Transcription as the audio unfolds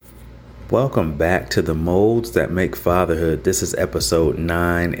Welcome back to The Molds That Make Fatherhood. This is episode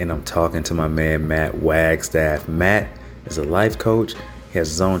 9, and I'm talking to my man, Matt Wagstaff. Matt is a life coach. He has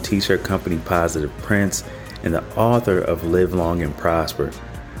his own t-shirt company, Positive Printz, and the author of Live Long and Prosper.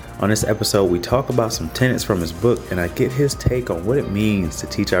 On this episode, we talk about some tenets from his book, and I get his take on what it means to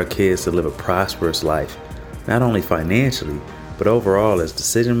teach our kids to live a prosperous life, not only financially, but overall as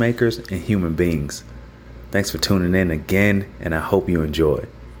decision makers and human beings. Thanks for tuning in again, and I hope you enjoy.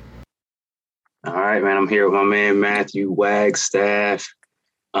 All right, man. I'm here with my man, Matthew Wagstaff,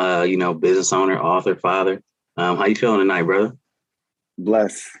 business owner, author, father. How you feeling tonight, brother?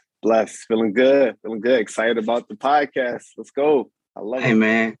 Blessed. Feeling good. Excited about the podcast. Let's go. I love it. Hey,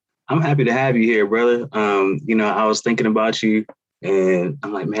 man, I'm happy to have you here, brother. I was thinking about you and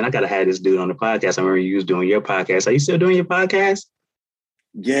I'm like, man, I got to have this dude on the podcast. I remember you was doing your podcast. Are you still doing your podcast?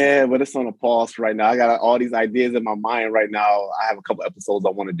 Yeah, but it's on a pause right now. I got all these ideas in my mind right now. I have a couple episodes I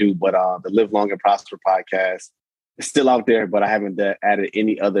want to do, but the Live Long and Prosper podcast is still out there, but I haven't added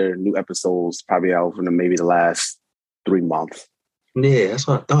any other new episodes probably out for maybe the last 3 months. Yeah, that's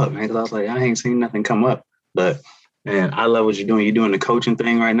what I thought, man, because I was like, I ain't seen nothing come up. But, man, I love what you're doing. You're doing the coaching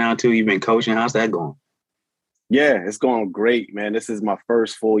thing right now, too. You've been coaching. How's that going? Yeah, it's going great, man. This is my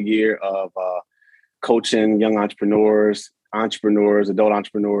first full year of coaching young entrepreneurs, adult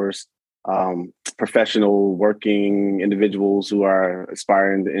entrepreneurs, professional working individuals who are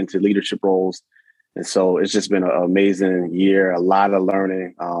aspiring into leadership roles. And so it's just been an amazing year, a lot of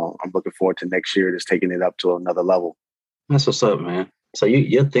learning. I'm looking forward to next year, just taking it up to another level. That's what's up, man. So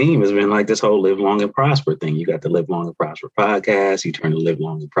your theme has been like this whole Live Long and Prosper thing. You got the Live Long and Prosper podcast. You turned the Live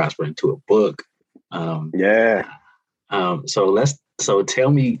Long and Prosper into a book. So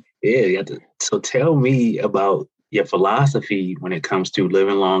tell me about your philosophy when it comes to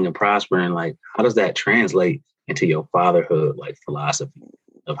living long and prospering. Like, how does that translate into your fatherhood, like philosophy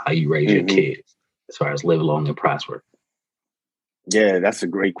of how you raise your kids as far as live long and prosper? Yeah, that's a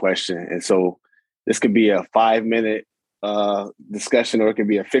great question. And so this could be a 5-minute discussion, or it could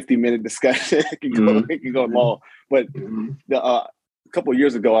be a 50-minute discussion. It can go long. But a couple of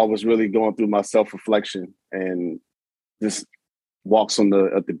years ago, I was really going through my self-reflection and just walks at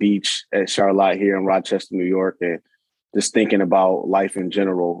the beach at Charlotte here in Rochester, New York, and just thinking about life in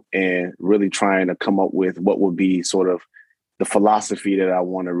general and really trying to come up with what would be sort of the philosophy that I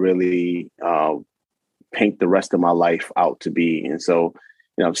want to really paint the rest of my life out to be. And so,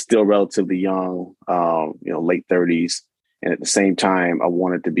 I'm still relatively young, late 30s. And at the same time, I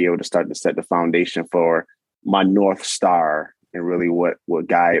wanted to be able to start to set the foundation for my North Star and really what would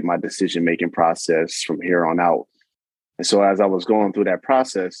guide my decision-making process from here on out. And so as I was going through that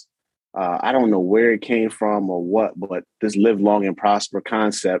process, I don't know where it came from or what, but this live long and prosper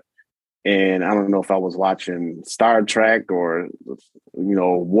concept. And I don't know if I was watching Star Trek or,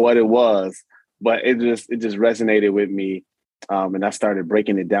 what it was, but it just resonated with me. And I started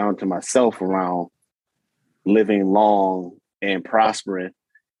breaking it down to myself around living long and prospering.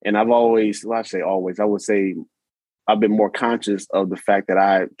 And I would say I've been more conscious of the fact that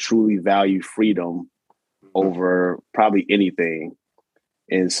I truly value freedom over probably anything.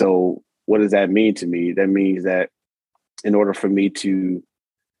 And so what does that mean to me? That means that in order for me to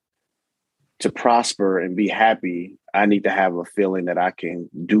prosper and be happy, I need to have a feeling that I can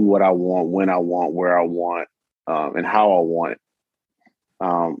do what I want, when I want, where I want, and how I want it.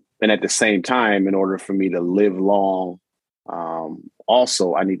 And at the same time, in order for me to live long,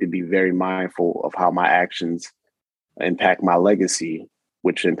 also, I need to be very mindful of how my actions impact my legacy,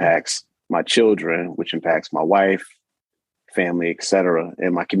 which impacts my children, which impacts my wife, family, et cetera,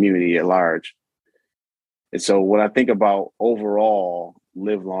 and my community at large. And so when I think about overall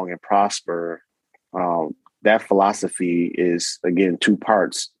live long and prosper, that philosophy is, again, 2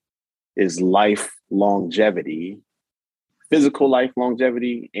 parts, is life longevity, physical life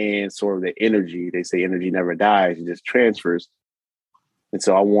longevity, and sort of the energy. They say energy never dies, it just transfers. And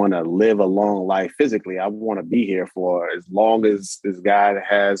so I want to live a long life physically. I want to be here for as long as God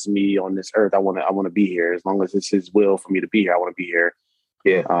has me on this earth. I want to be here. As long as it's His will for me to be here, I want to be here.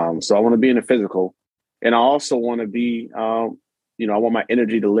 Yeah. So I want to be in the physical, and I also want to be, I want my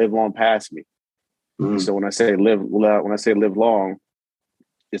energy to live on past me. So when I say live long,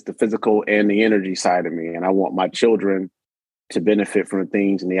 it's the physical and the energy side of me, and I want my children to benefit from the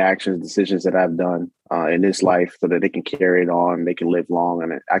things and the actions, decisions that I've done in this life, so that they can carry it on, they can live long,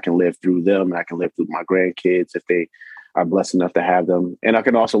 and I can live through them, and I can live through my grandkids if they are blessed enough to have them. And I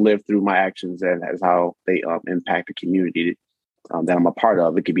can also live through my actions and as how they impact the community that I'm a part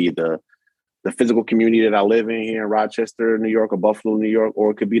of. It could be the physical community that I live in here in Rochester, New York, or Buffalo, New York,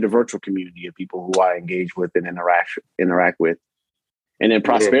 or it could be the virtual community of people who I engage with and interact with. And then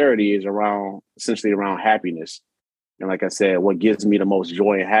prosperity is essentially around happiness. And like I said, what gives me the most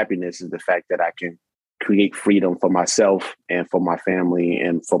joy and happiness is the fact that I can create freedom for myself and for my family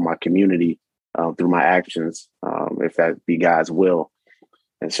and for my community through my actions, if that be God's will.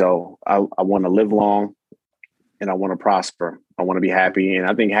 And so I want to live long and I want to prosper. I want to be happy. And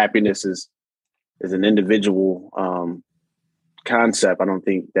I think happiness is an individual concept. I don't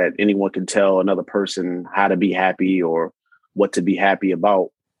think that anyone can tell another person how to be happy or what to be happy about.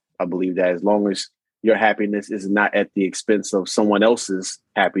 I believe that as long as your happiness is not at the expense of someone else's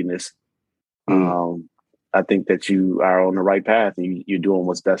happiness, I think that you are on the right path and you're doing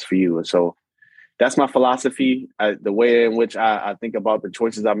what's best for you. And so that's my philosophy. The way in which I think about the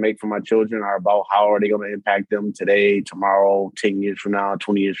choices I make for my children are about how are they going to impact them today, tomorrow, 10 years from now,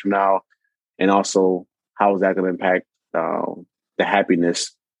 20 years from now. And also, how is that going to impact the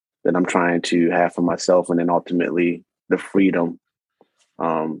happiness that I'm trying to have for myself, and then ultimately the freedom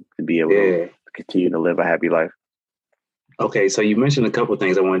to be able to continue to live a happy life. Okay, so you mentioned a couple of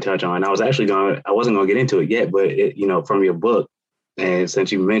things I want to touch on. I wasn't going to get into it yet, but from your book, and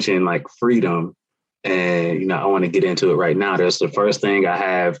since you mentioned like freedom, and I want to get into it right now. That's the first thing I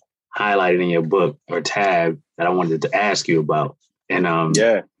have highlighted in your book or tab that I wanted to ask you about. And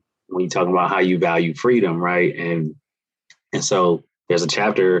when you talk about how you value freedom, right? And so there's a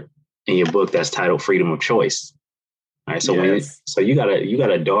chapter in your book that's titled "Freedom of Choice." All right. So so you got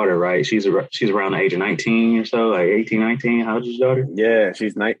a daughter, right? She's around the age of 19 or so, like 18, 19. How old is your daughter? Yeah,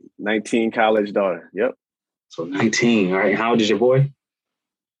 she's 19, college daughter. Yep. So 19. All right. How old is your boy?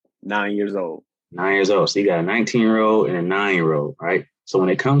 9 years old. 9 years old. So you got a 19-year-old and a 9-year-old, right? So when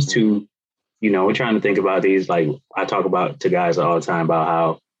it comes to, we're trying to think about these, like I talk about to guys all the time about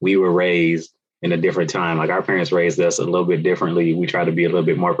how we were raised in a different time. Like our parents raised us a little bit differently. We try to be a little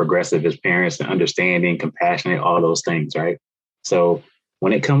bit more progressive as parents and understanding, compassionate, all those things, right? So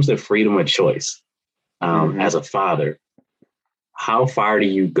when it comes to freedom of choice, as a father, how far do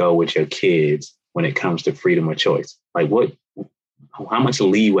you go with your kids when it comes to freedom of choice? Like how much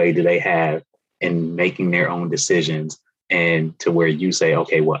leeway do they have in making their own decisions, and to where you say,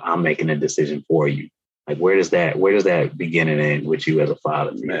 okay, well, I'm making a decision for you? Like, where does that begin and end with you as a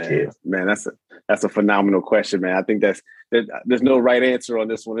father for your kids? Man, that's a phenomenal question, man. I think there's no right answer on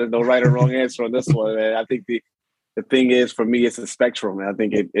this one. There's no right or wrong answer on this one, man. I think the thing is, for me, it's a spectrum. And I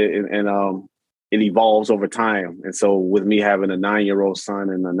think it evolves over time. And so with me having a 9-year-old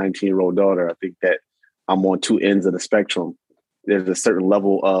son and a 19-year-old daughter, I think that I'm on two ends of the spectrum. There's a certain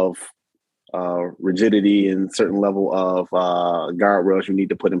level of rigidity and certain level of guardrails you need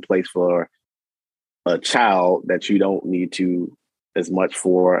to put in place for a child that you don't need to as much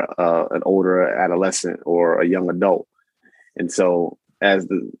for an older adolescent or a young adult. And so as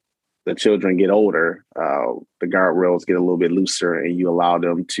the children get older, the guardrails get a little bit looser, and you allow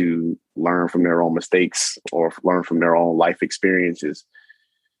them to learn from their own mistakes or learn from their own life experiences.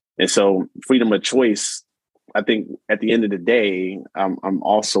 And so freedom of choice, I think at the end of the day, I'm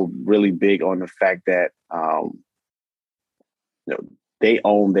also really big on the fact that they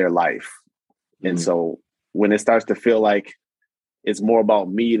own their life. And so when it starts to feel like it's more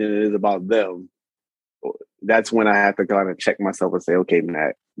about me than it is about them, that's when I have to kind of check myself and say, okay,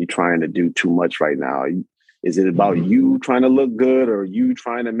 Matt, you're trying to do too much right now. Is it about you trying to look good, or you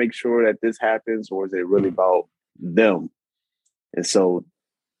trying to make sure that this happens, or is it really about them? And so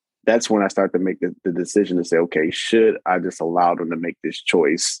that's when I start to make the decision to say, okay, should I just allow them to make this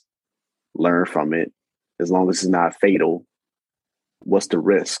choice, learn from it, as long as it's not fatal? What's the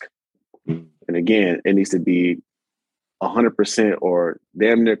risk? And again, it needs to be 100% or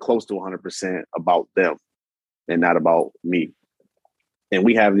damn near close to 100% about them and not about me. And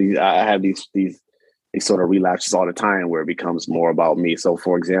I have these sort of relapses all the time where it becomes more about me. So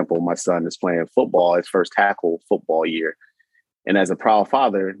for example, my son is playing football, his first tackle football year. And as a proud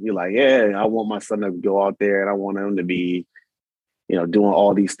father, you're like, yeah, I want my son to go out there and I want him to be, doing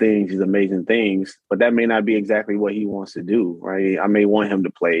all these things, these amazing things, but that may not be exactly what he wants to do, right? I may want him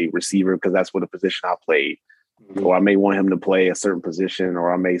to play receiver because that's what the position I played. Or I may want him to play a certain position,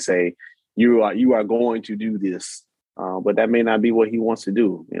 or I may say, you are going to do this, but that may not be what he wants to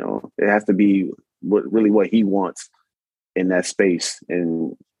do. It has to be really what he wants in that space,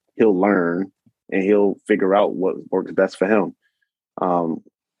 and he'll learn and he'll figure out what works best for him.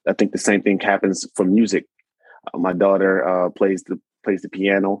 I think the same thing happens for music. My daughter plays the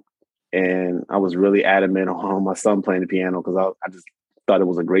piano, and I was really adamant on my son playing the piano because I just thought it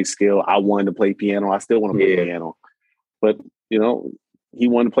was a great skill. I wanted to play piano. I still want to play piano, but he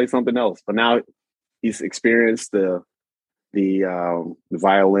wanted to play something else. But now he's experienced the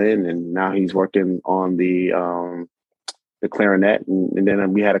violin, and now he's working on the the clarinet. And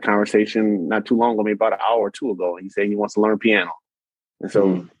then we had a conversation not too long ago, maybe about an hour or two ago. He said he wants to learn piano. And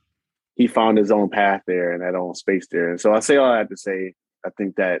so he found his own path there and that own space there. And so I say all that to say, I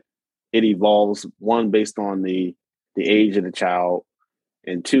think that it evolves, one, based on the age of the child,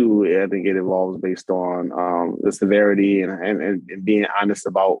 and two, I think it evolves based on the severity and being honest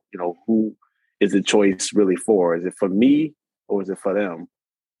about, who is the choice really for? Is it for me or is it for them?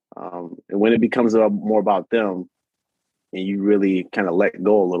 And when it becomes more about them and you really kind of let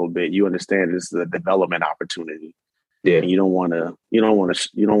go a little bit, you understand this is a development opportunity. Yeah. And you don't want to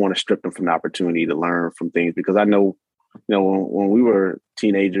strip them from the opportunity to learn from things, because I know, when we were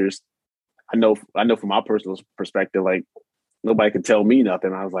teenagers, I know from my personal perspective, like nobody could tell me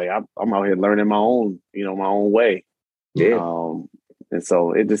nothing. I was like, I'm out here learning my own way. Yeah. And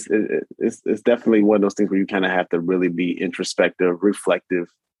so it's definitely one of those things where you kind of have to really be introspective, reflective,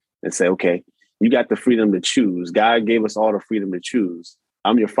 and say, okay, you got the freedom to choose. God gave us all the freedom to choose.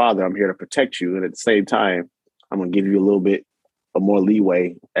 I'm your father. I'm here to protect you. And at the same time, I'm going to give you a little bit of more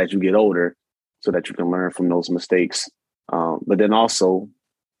leeway as you get older so that you can learn from those mistakes. But then also,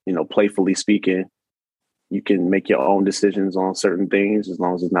 playfully speaking, you can make your own decisions on certain things as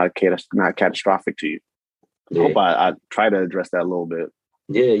long as it's not catastrophic to you. Yeah. I hope I try to address that a little bit.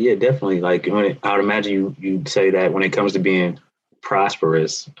 Yeah, definitely. Like I would imagine you'd say that when it comes to being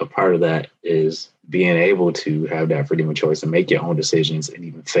prosperous, a part of that is being able to have that freedom of choice and make your own decisions and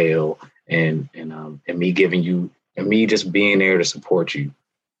even fail, and me giving you, and me just being there to support you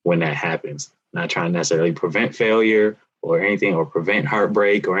when that happens. Not trying to necessarily prevent failure or anything, or prevent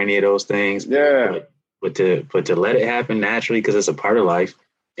heartbreak or any of those things. Yeah. But to let it happen naturally, because it's a part of life.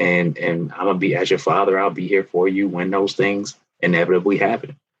 And I'm gonna be, as your father, I'll be here for you when those things inevitably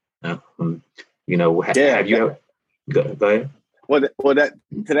happen. Have you ever, go ahead? Well, that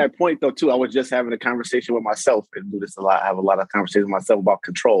to that point though too, I was just having a conversation with myself, and do this a lot. I have a lot of conversations with myself about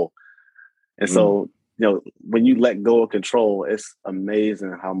control. And so, when you let go of control, it's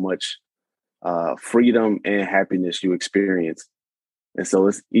amazing how much freedom and happiness you experience. And so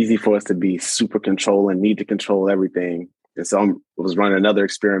it's easy for us to be super controlling, need to control everything. And so I was running another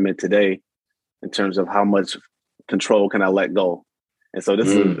experiment today in terms of how much control can I let go. And so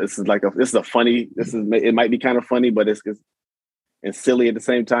it might be kind of funny, but it's silly at the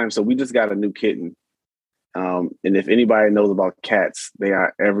same time. So we just got a new kitten. And if anybody knows about cats, they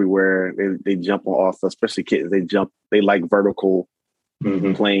are everywhere. They jump on all stuff, especially kittens. They like vertical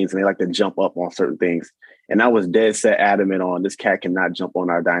planes, and they like to jump up on certain things. And I was dead set adamant on this cat cannot jump on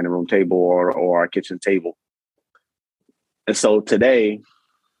our dining room table or our kitchen table. And so today,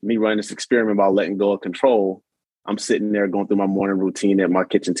 me running this experiment about letting go of control, I'm sitting there going through my morning routine at my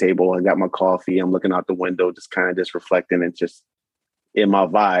kitchen table. I got my coffee. I'm looking out the window, just reflecting and just in my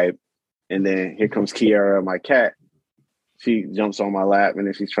vibe. And then here comes Kiara, my cat. She jumps on my lap, and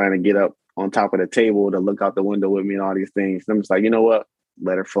then she's trying to get up on top of the table to look out the window with me and all these things. And I'm just like, you know what?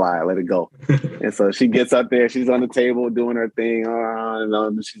 Let her fly, let it go. And so she gets up there, she's on the table doing her thing,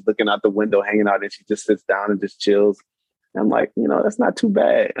 and she's looking out the window, hanging out, and she just sits down and just chills. And I'm like, that's not too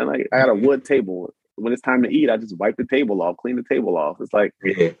bad. And like, I got a wood table. When it's time to eat, I just wipe the table off, clean the table off. It's like,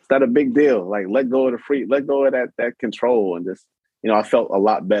 It's not a big deal. Like, let go of that control, and just, I felt a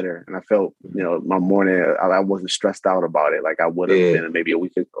lot better. And I felt, my morning, I wasn't stressed out about it like I would have been maybe a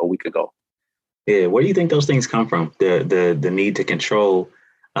week ago. Yeah, where do you think those things come from? The need to control,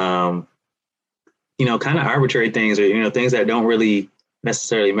 kind of arbitrary things, or things that don't really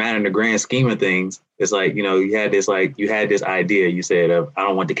necessarily matter in the grand scheme of things. It's like, you had this idea, you said, of I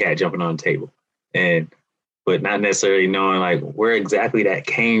don't want the cat jumping on the table, but not necessarily knowing like where exactly that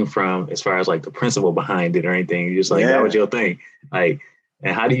came from as far as like the principle behind it or anything. You're just like, that was your thing. Like,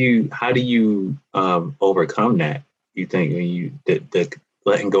 and how do you overcome that? You think when the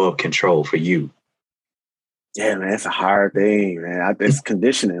letting go of control for you? Yeah, man, it's a hard thing, man. It's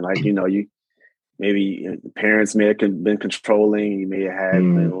conditioning. Like, you maybe parents may have been controlling. You may have had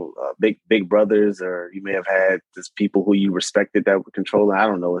big brothers, or you may have had just people who you respected that were controlling. I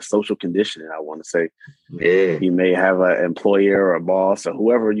don't know. It's social conditioning, I want to say. Yeah. You may have an employer or a boss or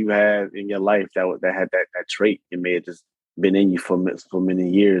whoever you had in your life that had that trait. It may have just been in you for many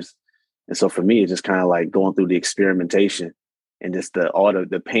years. And so for me, it's just kind of like going through the experimentation and just all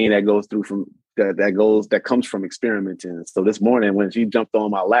the pain that goes through that comes from experimenting. So this morning when she jumped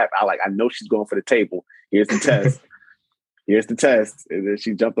on my lap, I know she's going for the table. Here's the test. And then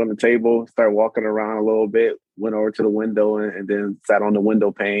she jumped on the table, started walking around a little bit, went over to the window, and then sat on the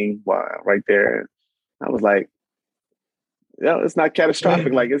window pane right there. And I was like, it's not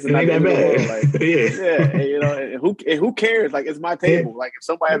catastrophic. Like it's not the end of the world. Like and who cares? Like it's my table. Like if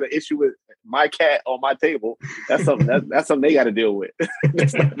somebody has an issue with my cat on my table, that's something they got to deal with.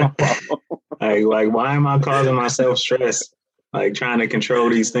 That's not my problem. Like why am I causing myself stress? Like trying to control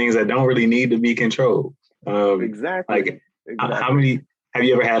these things that don't really need to be controlled. Exactly. How many? Have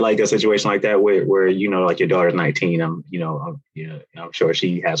you ever had like a situation like that where like your daughter's 19? I'm sure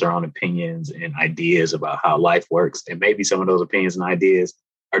she has her own opinions and ideas about how life works, and maybe some of those opinions and ideas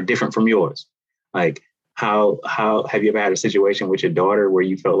are different from yours. Like, how have you ever had a situation with your daughter where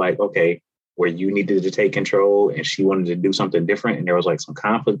you felt like, okay, where you needed to take control and she wanted to do something different, and there was like some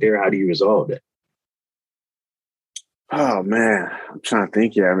conflict there? How do you resolve that? Oh man, I'm trying to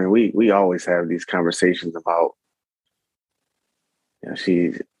think. Yeah, I mean, we always have these conversations about.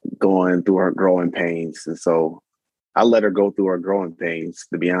 She's going through her growing pains. And so I let her go through her growing pains,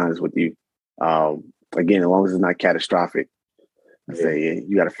 to be honest with you. Again, as long as it's not catastrophic, I say,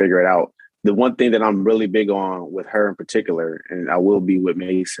 you got to figure it out. The one thing that I'm really big on with her in particular, and I will be with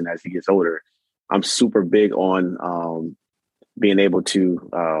Mason as he gets older, I'm super big on being able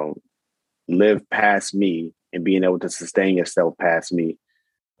to live past me and being able to sustain yourself past me.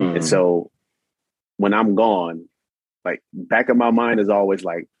 Mm-hmm. And so when I'm gone, like back of my mind is always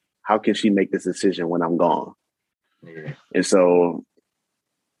like, how can she make this decision when I'm gone? Yeah. And so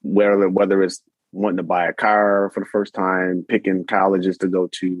whether it's wanting to buy a car for the first time, picking colleges to go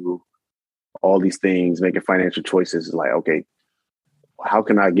to, all these things, making financial choices, is like, okay, how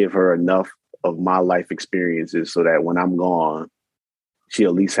can I give her enough of my life experiences so that when I'm gone, she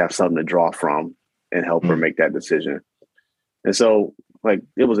at least have something to draw from and help her make that decision? And so like,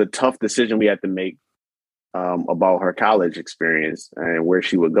 it was a tough decision we had to make about her college experience and where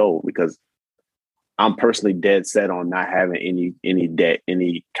she would go, because I'm personally dead set on not having any debt,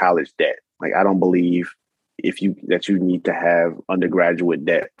 any college debt. Like I don't believe that you need to have undergraduate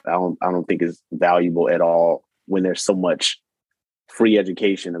debt. I don't think it's valuable at all when there's so much free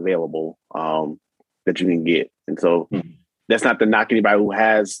education available that you can get. And so that's not to knock anybody who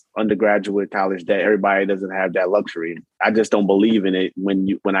has undergraduate college debt. Everybody doesn't have that luxury. I just don't believe in it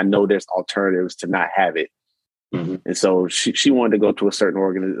when I know there's alternatives to not have it. Mm-hmm. And so she wanted to go to a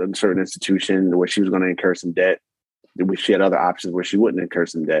certain institution where she was going to incur some debt. She had other options where she wouldn't incur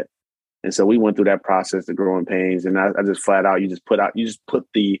some debt. And so we went through that process, the growing pains. And I just flat out, you just put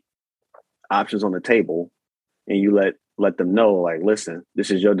the options on the table and you let them know, like, listen,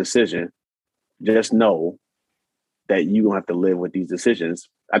 this is your decision. Just know that you're going to have to live with these decisions.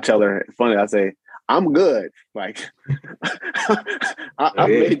 I tell her, funny, I say, I'm good. Like, I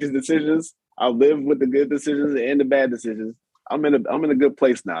made these decisions. I live with the good decisions and the bad decisions. I'm in a good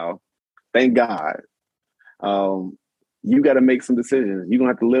place now. Thank God. You got to make some decisions. You're going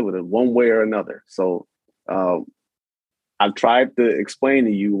to have to live with it one way or another. So I've tried to explain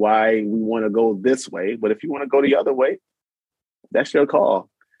to you why we want to go this way, but if you want to go the other way, that's your call.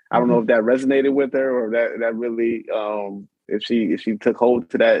 I don't know if that resonated with her or that really, if she took hold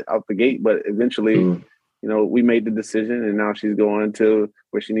to that out the gate, but eventually, we made the decision and now she's going to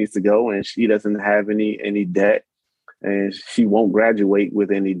where she needs to go, and she doesn't have any debt, and she won't graduate with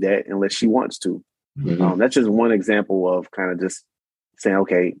any debt unless she wants to. Mm-hmm. That's just one example of kind of just saying,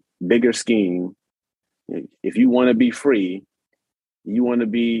 okay, bigger scheme. If you want to be free, you want to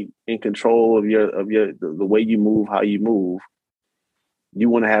be in control of the way you move, how you move. You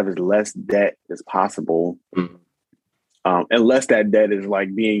want to have as less debt as possible, unless that debt is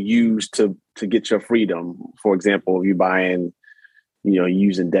like being used to get your freedom. For example, if you're buying,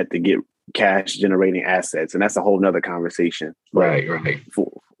 using debt to get cash generating assets, and that's a whole nother conversation. Right.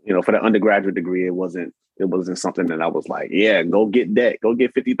 For the undergraduate degree, it wasn't something that I was like, yeah, go get debt, go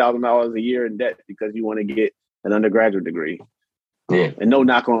get $50,000 a year in debt because you want to get an undergraduate degree. Yeah. And no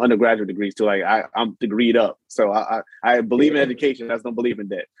knock on undergraduate degrees too. Like I'm degreed up, so I believe in education. I just don't believe in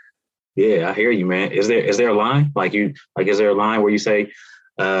debt. Yeah, I hear you, man. Is there a line is there a line where you say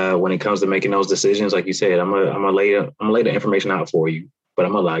when it comes to making those decisions, like you said, I'm gonna lay the information out for you, but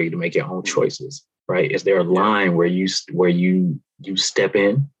I'm gonna allow you to make your own choices, right? Is there a line where you step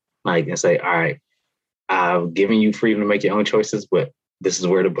in, like, and say, all right, I've given you freedom to make your own choices, but this is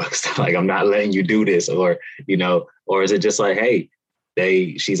where the buck stops. Like, I'm not letting you do this, or is it just like, hey,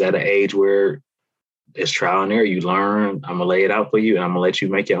 she's at an age where it's trial and error. You learn. I'm gonna lay it out for you, and I'm gonna let you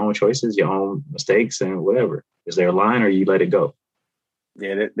make your own choices, your own mistakes, and whatever. Is there a line, or you let it go?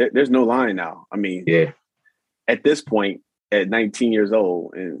 Yeah, there's no line now. I mean, at this point, at 19 years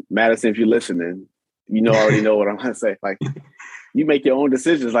old, and Madison, if you're listening, already know what I'm gonna say. Like, you make your own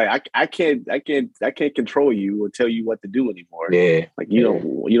decisions. Like, I can't control you or tell you what to do anymore. Yeah, like you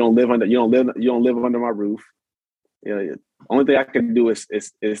don't live under my roof. You know, only thing I can do is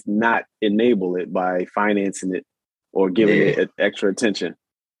not enable it by financing it or giving it extra attention.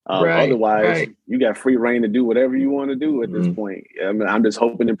 Otherwise, you got free reign to do whatever you want to do at this point. I mean, I'm just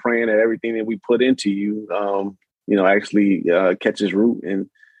hoping and praying that everything that we put into you, actually catches root and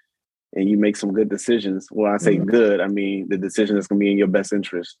you make some good decisions. When I say good, I mean the decision that's going to be in your best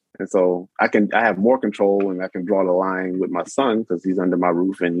interest. And so I have more control, and I can draw the line with my son because he's under my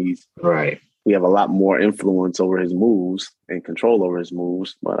roof, and we have a lot more influence over his moves and control over his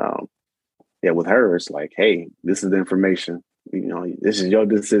moves. But with her, it's like, hey, this is the information. You know, this is your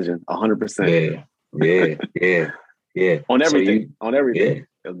decision, 100%. Yeah. On everything,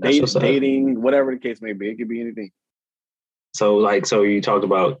 Yeah. Dating, whatever the case may be, it could be anything. So you talked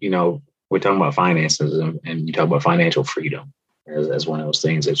about, we're talking about finances and you talk about financial freedom as one of those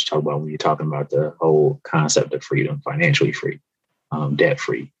things that you talk about when you're talking about the whole concept of freedom, financially free, debt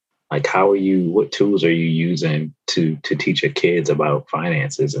free. Like, what tools are you using to teach your kids about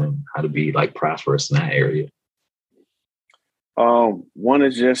finances and how to be like prosperous in that area? One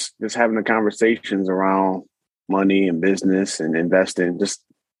is just having the conversations around money and business and investing, just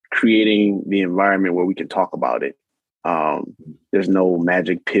creating the environment where we can talk about it. There's no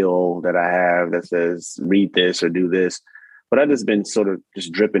magic pill that I have that says read this or do this, but I've just been sort of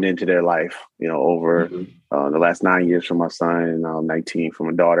just dripping into their life, over the last 9 years for my son and 19 for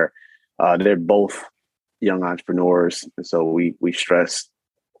my daughter. They're both young entrepreneurs. And so we stress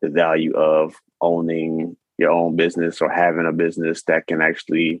the value of owning your own business or having a business that can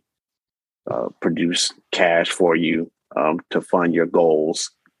actually produce cash for you to fund your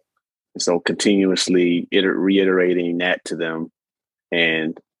goals. So continuously reiterating that to them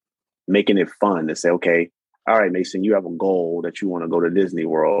and making it fun to say, okay, all right, Mason, you have a goal that you want to go to Disney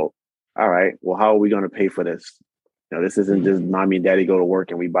World. All right, well, how are we going to pay for this? This isn't just mommy and daddy go to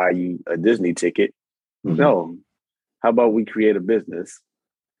work and we buy you a Disney ticket. No, how about we create a business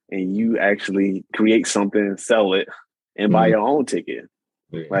and you actually create something and sell it and buy your own ticket?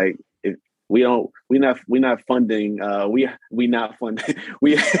 Yeah. Like, we're not funding we're not funding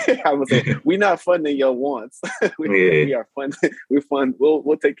your wants. We are funding.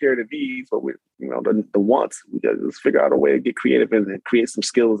 We'll take care of the needs, but the wants. We got to just figure out a way to get creative and create some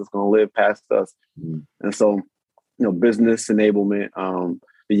skills that's going to live past us. And so, business enablement,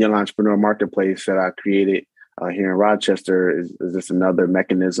 the Young Entrepreneur Marketplace that I created here in Rochester is just another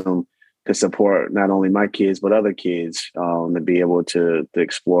mechanism to support not only my kids, but other kids to be able to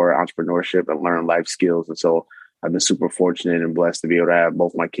explore entrepreneurship and learn life skills. And so I've been super fortunate and blessed to be able to have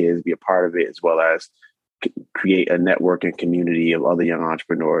both my kids be a part of it, as well as create a network and community of other young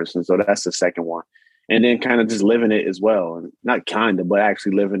entrepreneurs. And so that's the second one. And then kind of just living it as well. And not kind of, but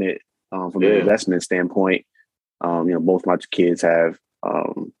actually living it from an investment standpoint. Both my kids have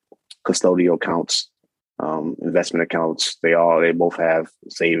custodial accounts. Investment accounts. They both have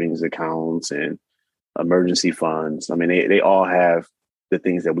savings accounts and emergency funds. I mean, they all have the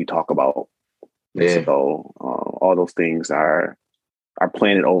things that we talk about. Yeah. So all those things are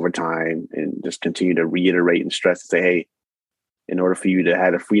planted over time and just continue to reiterate and stress to say, hey, in order for you to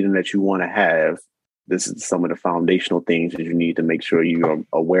have the freedom that you want to have, this is some of the foundational things that you need to make sure you are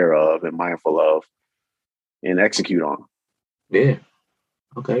aware of and mindful of and execute on. Yeah.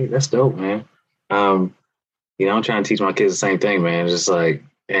 Okay. That's dope, man. I'm trying to teach my kids the same thing, man. It's just like,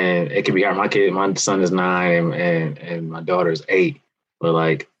 and it can be hard. My son is 9 and my daughter is 8. But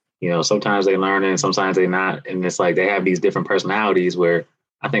like, sometimes they learn and sometimes they not. And it's like they have these different personalities where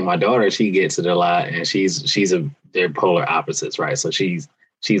I think my daughter, she gets it a lot, and they're polar opposites, right? So she's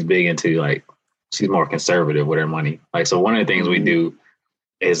big into like, she's more conservative with her money. Like, so one of the things we do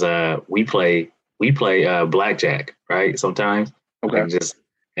is we play blackjack, right? Sometimes. Okay.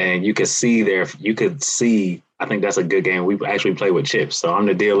 And you could see, I think that's a good game. We actually play with chips. So I'm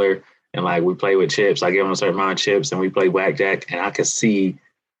the dealer and like we play with chips. I give them a certain amount of chips and we play blackjack, and I could see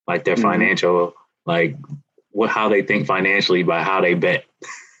like their financial, like how they think financially by how they bet.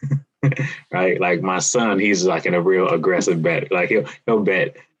 Right. Like my son, he's like in a real aggressive bet. Like he'll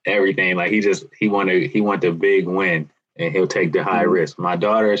bet everything. Like he want the big win and he'll take the high risk. My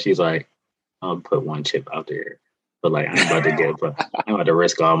daughter, she's like, I'll put one chip out there. But like, I'm about to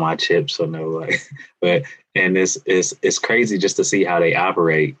risk all my chips. So no, like, and it's crazy just to see how they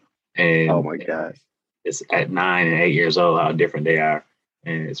operate. And oh my gosh, it's at 9 and 8 years old, how different they are.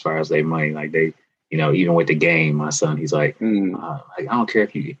 And as far as their money, like they, even with the game, my son, he's like, I don't care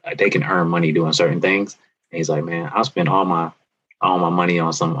if they can earn money doing certain things. And he's like, man, I'll spend all my money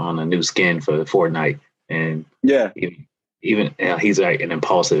on a new skin for Fortnite. And even he's like an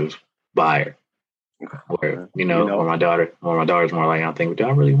impulsive buyer. Where where my daughter's more like, I think, do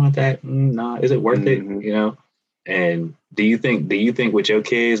I really want that? Nah, is it worth it? And do you think with your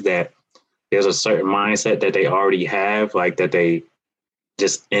kids that there's a certain mindset that they already have, like that they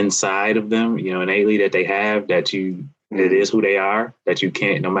just inside of them, innately that they have, that it is who they are, that you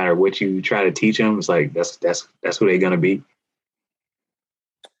can't, no matter what you try to teach them, it's like that's who they're gonna be?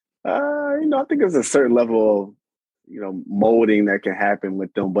 I think there's a certain level of molding that can happen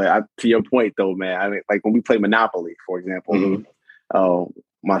with them. But to your point, though, man, I mean, like when we play Monopoly, for example,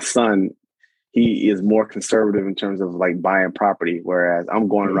 my son, he is more conservative in terms of like buying property, whereas I'm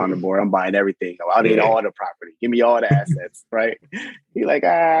going around the board, I'm buying everything. I need all the property. Give me all the assets, right? He like,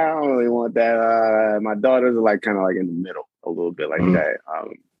 I don't really want that. My daughters are like kind of like in the middle a little bit like that.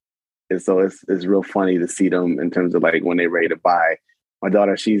 And so it's real funny to see them in terms of like when they're ready to buy. My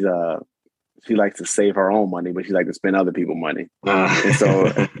daughter, she likes to save her own money, but she likes to spend other people's money. And so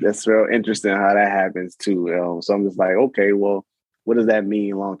that's real interesting how that happens too. So I'm just like, okay, well, what does that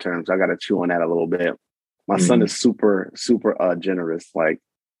mean long term? So I got to chew on that a little bit. My son is super, super generous. Like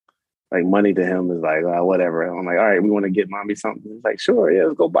money to him is like whatever. I'm like, all right, we want to get mommy something. He's like, sure, yeah,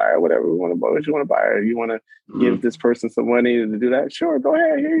 let's go buy her whatever we want to buy. What you want to buy her? You want to give this person some money to do that? Sure, go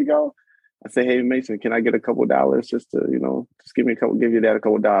ahead. Here you go. I say, hey Mason, can I get a couple $, just to just give you that a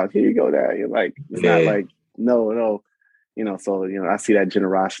couple $. Here you go, Dad. You're like, it's not like no. So I see that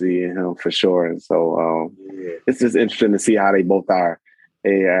generosity in him for sure, and so it's just interesting to see how they both are.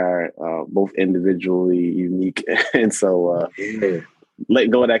 They are both individually unique, and so let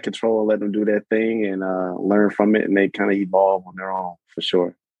go of that control, let them do their thing, and learn from it, and they kind of evolve on their own for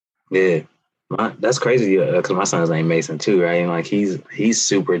sure. Yeah, that's crazy because my son's named Mason too, right? And like he's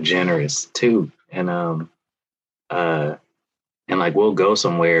super generous too, and like we'll go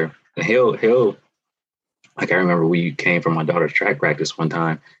somewhere and he'll. Like I remember we came from my daughter's track practice one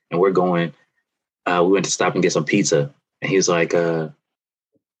time and we're going, we went to stop and get some pizza. And he's like, can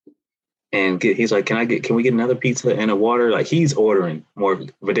we get another pizza and a water? Like he's ordering more,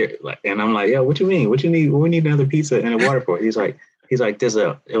 but and I'm like, yeah, what you mean? What you need? What we need another pizza and a water for? He's like, it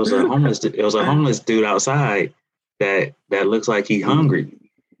was a homeless dude outside that looks like he's hungry.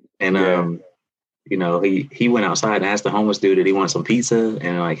 And, he went outside and asked the homeless dude, did he want some pizza?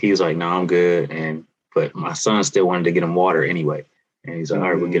 And like, he was like, no, I'm good. But my son still wanted to get him water anyway. And he's like,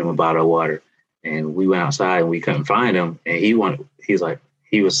 all right, we'll get him a bottle of water. And we went outside and we couldn't find him. And he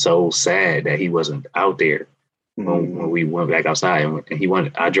was so sad that he wasn't out there when we went back outside. And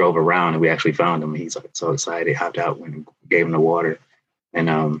I drove around and we actually found him. And he's like so excited, hopped out and gave him the water.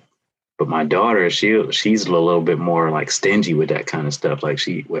 And, but my daughter, she's a little bit more like stingy with that kind of stuff. Like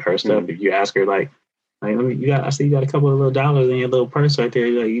with her stuff, if you ask her like, I see you got a couple of little $, in your little purse right there.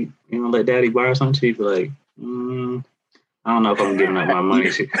 You're like, you let daddy borrow something? She'd be like, I don't know if I'm giving up my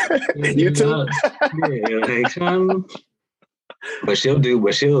money. You too? But she'll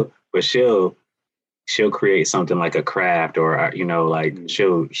create something like a craft or,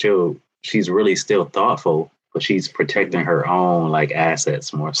 she's really still thoughtful, but she's protecting her own like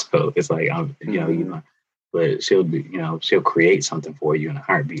assets more. So it's like, but she'll create something for you in a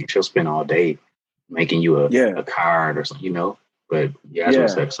heartbeat. She'll spend all day making you a card or something, but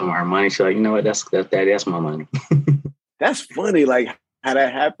some of her money. She's like, you know what, that's daddy, that's my money. That's funny, like how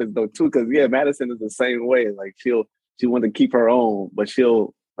that happens though too, because Madison is the same way. Like she want to keep her own, but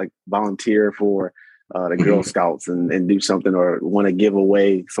she'll like volunteer for the Girl Scouts and do something, or want to give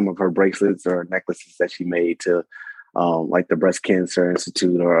away some of her bracelets or necklaces that she made to like the Breast Cancer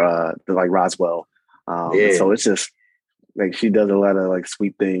Institute or like Roswell. So it's just like she does a lot of like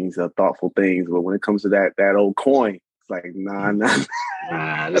sweet things, thoughtful things. But when it comes to that old coin, it's like nah.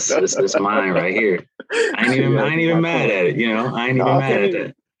 This mine right here. I ain't even mad at it. I ain't even mad at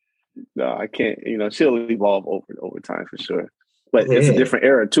that. No, I can't. She'll evolve over time for sure. But it's a different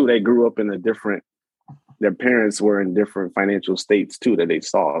era too. They grew up in their parents were in different financial states too that they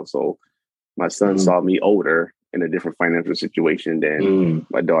saw. So my son saw me older in a different financial situation than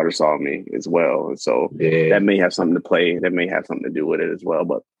my daughter saw me as well. And so that may have something to play. That may have something to do with it as well,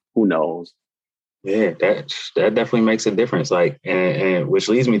 but who knows? Yeah, that definitely makes a difference. Like, and which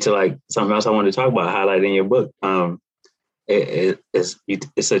leads me to like something else I wanted to talk about, highlight in your book.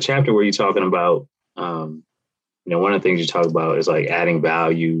 It's a chapter where you're talking about, one of the things you talk about is like adding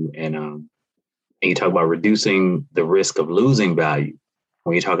value and you talk about reducing the risk of losing value.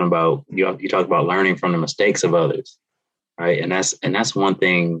 When you're talking about, you talk about learning from the mistakes of others, right? And that's one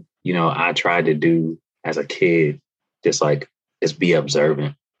thing, I tried to do as a kid, just be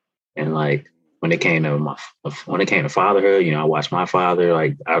observant. And like, when it came to fatherhood, I watched my father,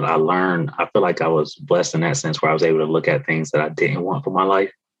 like I learned, I feel like I was blessed in that sense where I was able to look at things that I didn't want for my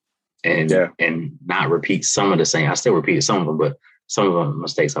life and not repeat some of the same. I still repeated some of them, but some of the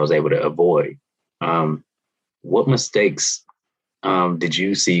mistakes I was able to avoid. what mistakes did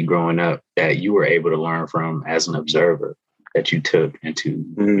you see growing up that you were able to learn from as an observer that you took into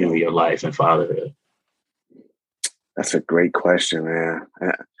your life and fatherhood? That's a great question, man.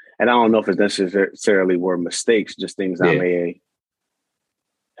 And I don't know if it's necessarily were mistakes, just things I may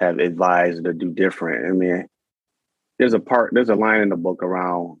have advised to do different. I mean, there's a line in the book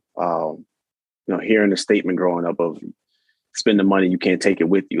around, hearing the statement growing up of spend the money, you can't take it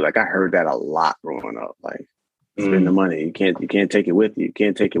with you. Like I heard that a lot growing up. Like spend the money, you can't take it with you. You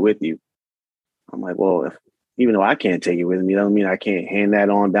can't take it with you. I'm like, well, even though I can't take it with me, doesn't mean I can't hand that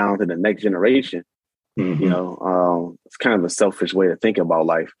on down to the next generation. It's kind of a selfish way to think about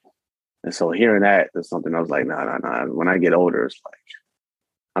life. And so hearing that is something I was like, nah. When I get older, it's like,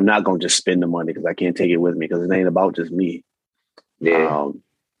 I'm not going to just spend the money because I can't take it with me because it ain't about just me. Yeah.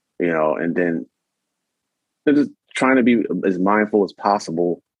 And then just trying to be as mindful as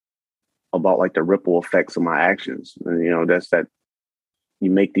possible about like the ripple effects of my actions. And, that's that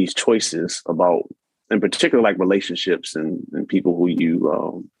you make these choices about, in particular, like relationships and people who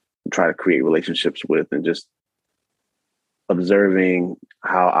you try to create relationships with, and just observing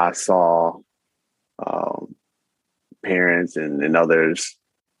how I saw parents and others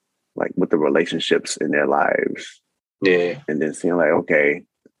like with the relationships in their lives. Yeah. And then seeing like, okay,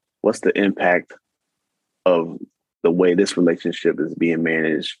 what's the impact of the way this relationship is being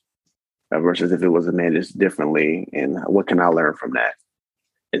managed versus if it was managed differently, and what can I learn from that?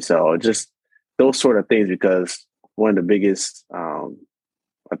 And so just those sort of things, because one of the biggest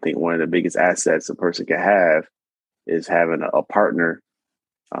assets a person can have is having a partner,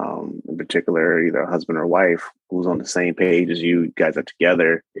 in particular, either a husband or wife who's on the same page as you. You guys are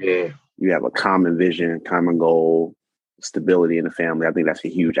together. Yeah. You have a common vision, common goal, stability in the family. I think that's a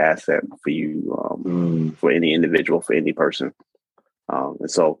huge asset for you, for any individual, for any person. And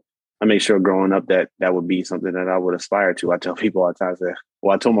so I made sure growing up that would be something that I would aspire to. I tell people all the time,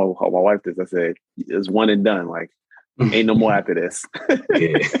 I told my wife this, I said, it's one and done. Like, ain't no more after this.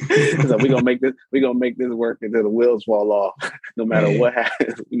 So we're gonna make this work until the wheels fall off. No matter what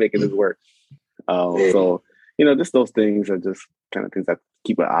happens, we're making this work. So, just those things are just kind of things I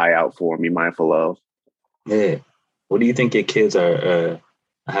keep an eye out for and be mindful of. Yeah. What do you think your kids are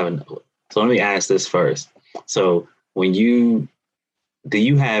having? So let me ask this first. So do you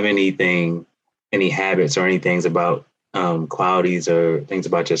have any habits or any things about qualities or things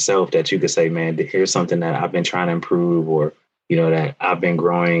about yourself that you could say, man, here's something that I've been trying to improve, or, that I've been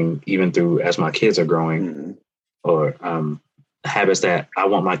growing even through as my kids are growing, or habits that I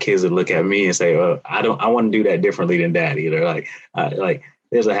want my kids to look at me and say, I want to do that differently than daddy. Like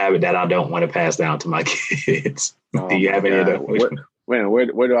there's a habit that I don't want to pass down to my kids. Do you have any of those?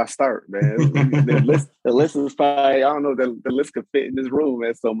 Where do I start, man? The list is probably, I don't know, the list could fit in this room.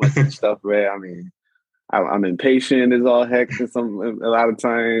 There's so much stuff, man. I mean, I'm impatient as all heck a lot of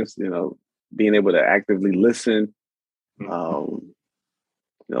times, being able to actively listen,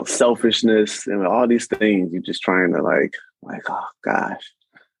 selfishness, and all these things. You're just trying to like, oh gosh,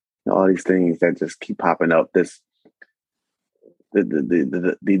 all these things that just keep popping up.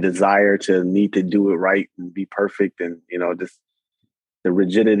 The desire to need to do it right and be perfect, and just the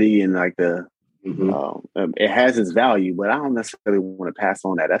rigidity and like it has its value, but I don't necessarily want to pass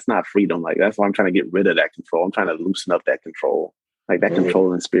on that. That's not freedom. Like that's why I'm trying to get rid of that control. I'm trying to loosen up that control, like that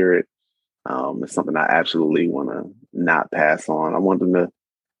controlling spirit. Is something I absolutely want to not pass on. I want them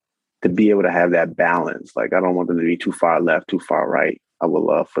to be able to have that balance. Like I don't want them to be too far left, too far right. I would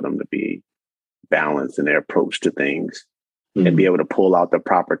love for them to be balanced in their approach to things and be able to pull out the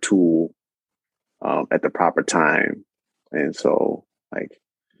proper tool at the proper time. And so like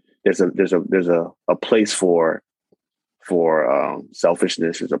there's a place for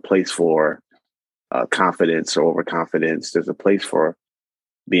selfishness. There's a place for confidence or overconfidence. There's a place for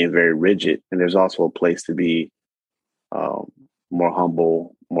being very rigid, and there's also a place to be more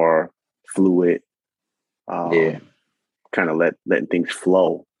humble, more fluid, kind of letting things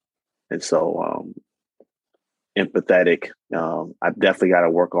flow. And so empathetic. I definitely got to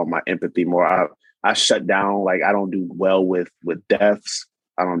work on my empathy more. I shut down. Like I don't do well with deaths.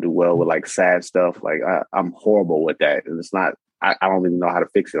 I don't do well with like sad stuff. Like I'm horrible with that. And it's not, I don't even know how to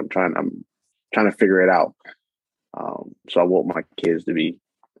fix it. I'm trying to figure it out. So I want my kids to be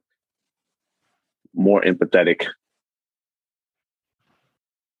more empathetic.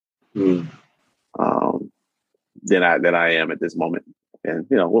 Than I am at this moment. And,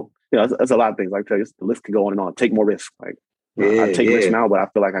 there's a lot of things. Like I tell you, the list could go on and on. Take more risks. Like I take risks now, but I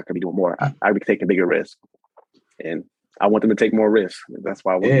feel like I could be doing more. I be taking bigger risks. And I want them to take more risks. That's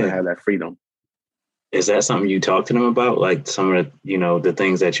why I want them to have that freedom. Is that something you talk to them about? Like some of the, the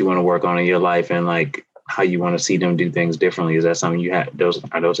things that you want to work on in your life, and like how you want to see them do things differently? Is that something you have? Those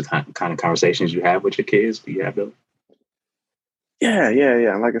the kind of conversations you have with your kids? Do you have those?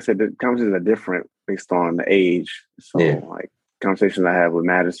 Yeah. Like I said, the conversations are different based on the age. So like conversations I have with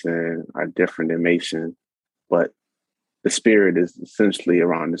Madison are different than Mason, but the spirit is essentially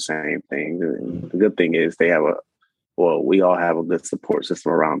around the same thing. And the good thing is we all have a good support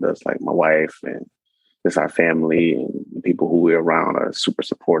system around us. Like my wife and just our family and the people who we're around are super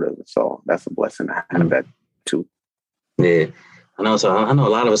supportive. So that's a blessing to have that too. Yeah, I know. So I know a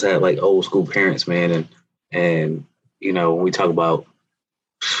lot of us had like old school parents, man, and you know, when we talk about,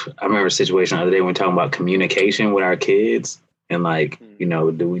 I remember a situation the other day when we talking about communication with our kids and like, you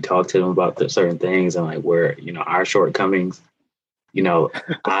know, do we talk to them about certain things and like where, you know, our shortcomings, you know,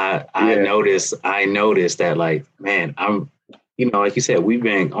 I noticed that like, man, I'm, you know, like you said, we've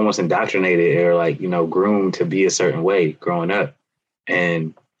been almost indoctrinated or like, you know, groomed to be a certain way growing up.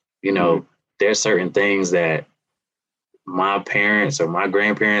 And, you know, there's certain things that my parents or my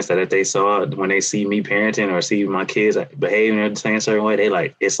grandparents that if they saw when they see me parenting or see my kids behaving in a certain way, they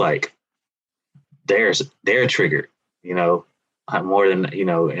like, it's like they're triggered, you know, more than, you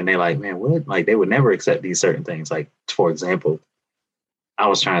know, and they like, man, what? Like they would never accept these certain things. Like, for example, I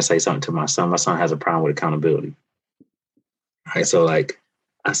was trying to say something to my son. My son has a problem with accountability. All right. So like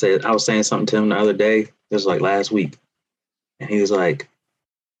I was saying something to him the other day. It was like last week. And he was like,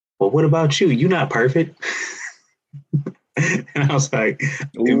 well, what about you? You're not perfect. And I was like,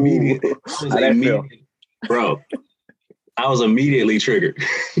 immediately, bro, I was immediately triggered.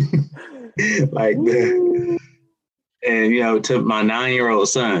 Like, and you know, to my 9-year-old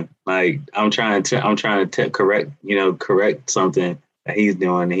son, like I'm trying to correct something that he's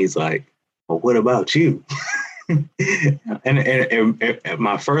doing. And he's like, well, what about you? and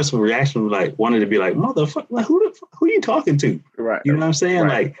my first reaction was like, wanted to be like, motherfucker, like, who are you talking to? Right. You know what I'm saying?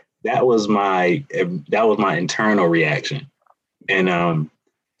 Right. Like that was my internal reaction. And then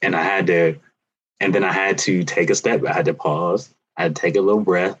I had to take a step. I had to pause. I had to take a little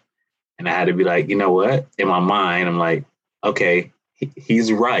breath, and I had to be like, you know what? In my mind, I'm like, okay,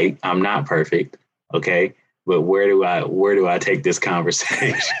 he's right. I'm not perfect. Okay, but where do I take this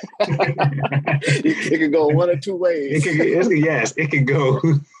conversation? It could go one or two ways. It could go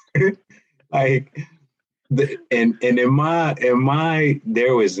like, and in my,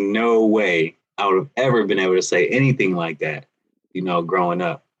 there was no way I would have ever been able to say anything like that. You know, growing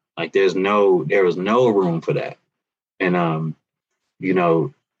up, like there was no room for that. And, you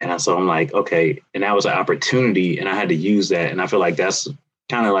know, so I'm like, okay. And that was an opportunity and I had to use that. And I feel like that's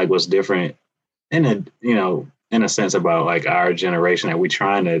kind of like what's different in a sense about like our generation, that we're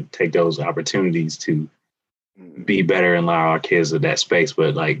trying to take those opportunities to be better and allow our kids at that space,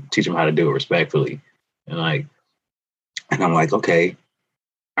 but like teach them how to do it respectfully. And I'm like, okay.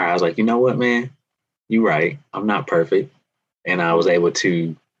 All right. I was like, you know what, man, you're right. I'm not perfect. And I was able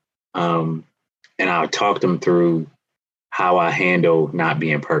to, and I talked them through how I handle not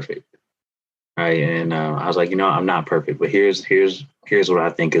being perfect. Right. And I was like, you know, I'm not perfect, but here's what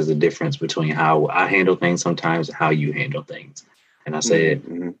I think is the difference between how I handle things sometimes and how you handle things. And I said,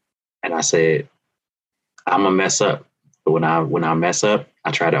 I'm a mess up. But when I mess up,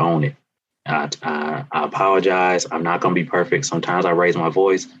 I try to own it. I apologize. I'm not going to be perfect. Sometimes I raise my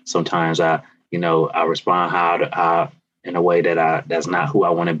voice. Sometimes I respond in a way that's not who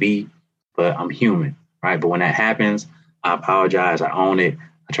I want to be, but I'm human, right? But when that happens, I apologize. I own it.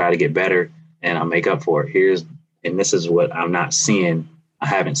 I try to get better and I make up for it. And this is what I'm not seeing. I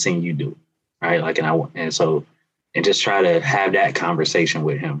haven't seen you do, right? Like, and just try to have that conversation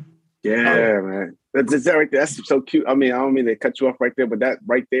with him. Yeah, man. That's right there. That's so cute. I mean, I don't mean to cut you off right there, but that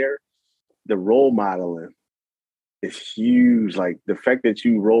right there, the role modeling is huge. Like the fact that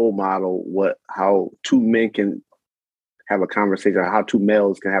you role model how two men can have a conversation, or how two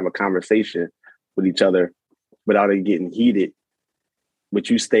males can have a conversation with each other without it getting heated, but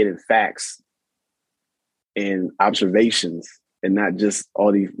you stated facts and observations and not just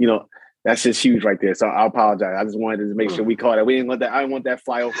all these, you know, that's just huge right there. So I apologize. I just wanted to make sure we caught it. We didn't want that. I didn't want that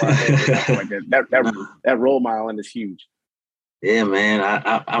fly over our head. Like that role modeling is huge. Yeah, man.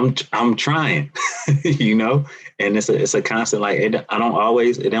 I'm trying, you know, and it's a constant, like, it don't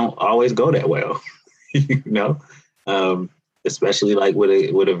always go that well, you know, especially like with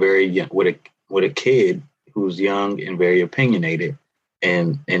a kid who's young and very opinionated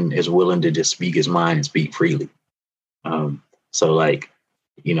and is willing to just speak his mind and speak freely. So like,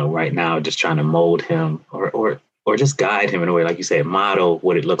 you know, right now, just trying to mold him or just guide him in a way, like you said, model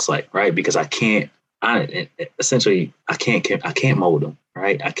what it looks like, right? Because I can't mold him,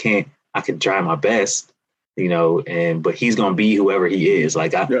 right? I can try my best, but he's going to be whoever he is.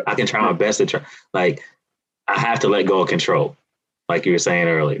 Like I can try my best to try, like I have to let go of control. Like you were saying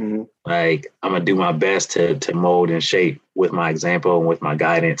earlier, Mm-hmm. like I'm going to do my best to mold and shape with my example and with my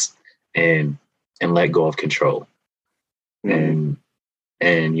guidance and let go of control. Mm-hmm.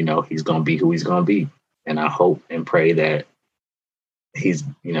 And he's going to be who he's going to be. And I hope and pray that he's,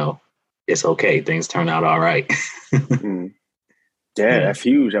 it's okay. Things turn out all right. Mm-hmm. Yeah, that's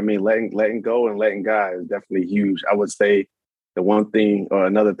huge. I mean, letting go and letting God is definitely huge. I would say the one thing or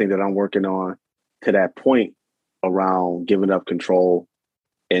another thing that I'm working on to that point around giving up control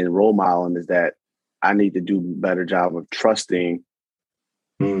and role modeling is that I need to do a better job of trusting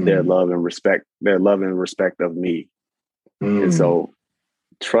their love and respect of me. And so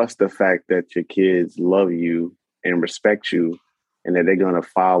trust the fact that your kids love you and respect you and that they're going to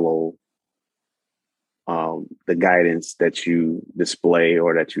follow the guidance that you display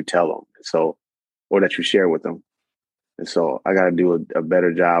or that you tell them. So, or that you share with them. And so I got to do a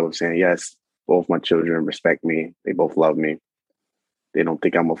better job of saying, yes, both my children respect me. They both love me. They don't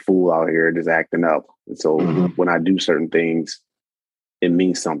think I'm a fool out here just acting up. And so when I do certain things, it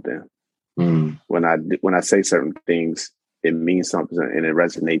means something. When I say certain things, it means something and it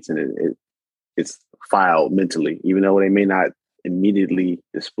resonates and it's filed mentally, even though they may not immediately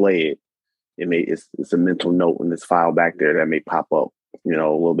display it. It's a mental note and it's filed back there that may pop up, a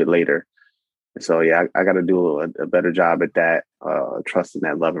little bit later. And so, yeah, I got to do a better job at that, trusting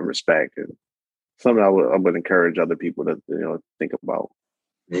that love and respect, and something I would encourage other people to think about.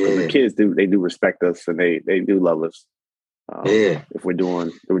 Because the kids do respect us and they do love us. If we're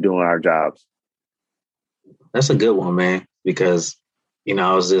doing our jobs. That's a good one, man. Because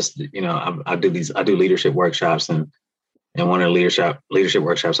I was just I do leadership workshops and one of the leadership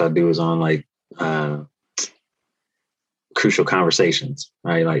workshops I do is on like crucial conversations,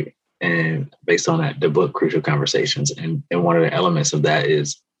 right? Like, and based on that, the book Crucial Conversations, and one of the elements of that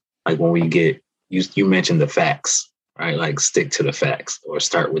is like when we get you mentioned the facts, right? Like stick to the facts or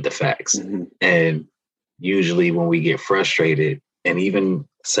start with the facts. And usually when we get frustrated, and even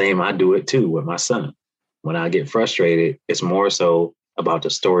I do it too with my son. When I get frustrated, it's more so about the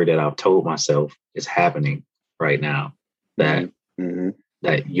story that I've told myself is happening right now. That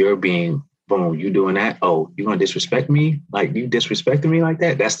you're being, boom, you doing that. Oh, you gonna disrespect me? Like you disrespecting me like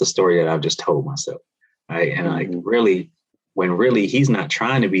that? That's the story that I've just told myself. Right. And like really, when really he's not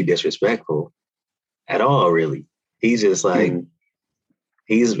trying to be disrespectful at all, really. He's just like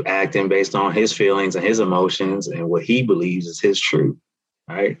he's acting based on his feelings and his emotions and what he believes is his truth.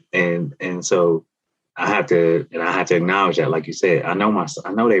 Right. And so I have to acknowledge that, like you said, I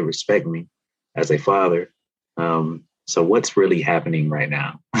know they respect me as a father. So what's really happening right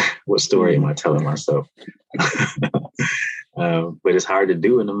now? What story am I telling myself? But it's hard to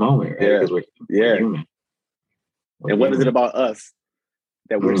do in the moment, right? Because we're human. And what is it about us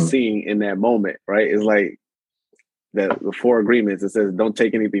that we're seeing in that moment, right? It's like the 4 agreements. It says, don't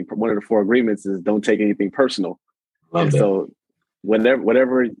take anything. One of the 4 agreements is don't take anything personal. And so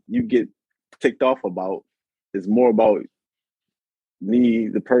whatever you get ticked off about is more about me,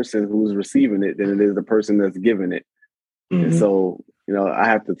 the person who's receiving it, than it is the person that's giving it. And so, I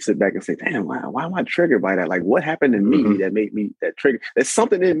have to sit back and say, damn, why am I triggered by that? Like, what happened in me that made me that trigger? There's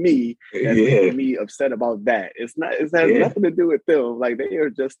something in me that's making me upset about that. It has nothing to do with them. Like, they are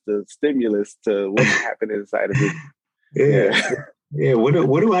just the stimulus to what's happening inside of me. Yeah. What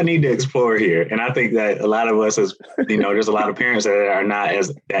do I need to explore here? And I think that a lot of us there's a lot of parents that are not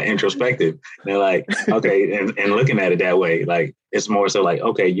as that introspective. They're like, okay, and looking at it that way, like it's more so like,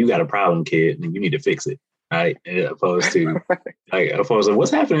 okay, you got a problem, kid, and you need to fix it. Right. Opposed to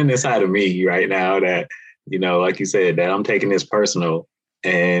what's happening inside of me right now that, like you said, that I'm taking this personal.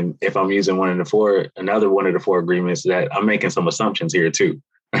 And if I'm using another one of the 4 agreements, that I'm making some assumptions here too.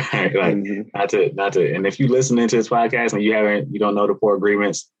 Right? Like not to. And if you listening to this podcast and you don't know the 4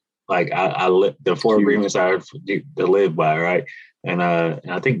 agreements, like the 4 agreements are to live by. Right. And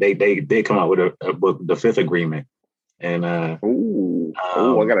I think they did come out with a book, The 5th Agreement. And I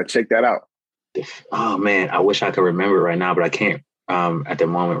got to check that out. Oh man, I wish I could remember it right now, but I can't at the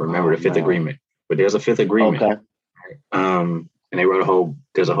moment remember the 5th agreement. But there's a 5th agreement. Okay. And they wrote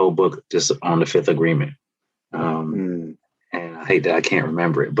there's a whole book just on the 5th agreement. And I hate that I can't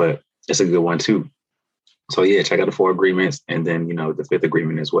remember it, but it's a good one too. So yeah, check out the 4 agreements and then the 5th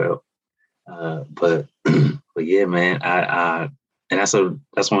agreement as well. But yeah, man, I and that's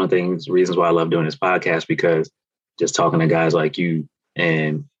one of the reasons why I love doing this podcast, because just talking to guys like you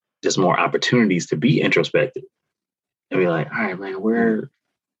and just more opportunities to be introspective and be like, all right, man,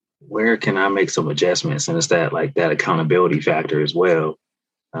 where can I make some adjustments? And it's that accountability factor as well.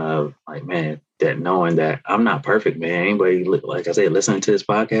 Like, man, that knowing that I'm not perfect, man. Anybody, like I said, listening to this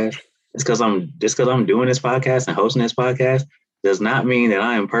podcast, it's because I'm doing this podcast and hosting this podcast does not mean that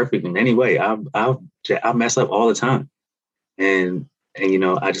I am perfect in any way. I mess up all the time, and you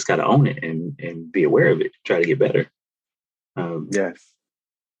know, I just got to own it and be aware of it, try to get better. Yes.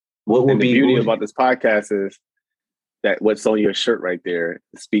 What would be the beauty about this podcast is that what's on your shirt right there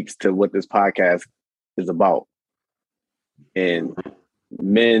speaks to what this podcast is about. And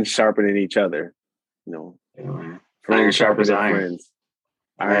men sharpening each other, you know, iron sharpens iron. Friends.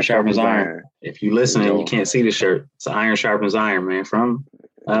 Iron sharpens iron. If you listen and you can't see the shirt, it's iron sharpens iron, man. From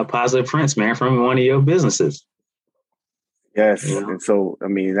Positive Printz, man, from one of your businesses. Yes, you know? And so I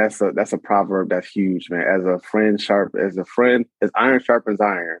mean that's a proverb that's huge, man. As iron sharpens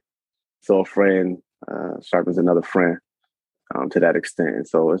iron, so a friend sharpens another friend to that extent. And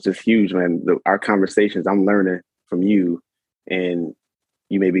so it's just huge, man. Our conversations, I'm learning from you, and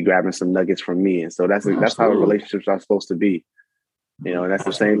you may be grabbing some nuggets from me. And so that's how relationships are supposed to be. You know, and that's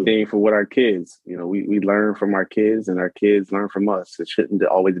the same thing for with our kids. You know, we learn from our kids and our kids learn from us. It shouldn't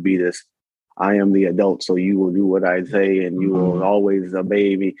always be this, I am the adult, so you will do what I say and you will always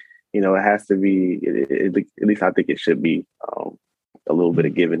obey me. You know, it has to be, at least I think it should be a little bit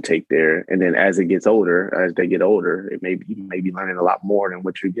of give and take there. And then as they get older, it may be learning a lot more than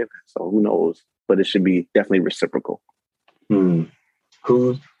what you're giving. So who knows? But it should be definitely reciprocal. Who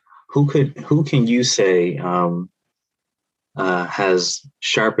can you say has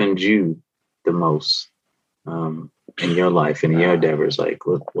sharpened you the most in your life and in your endeavors? Like,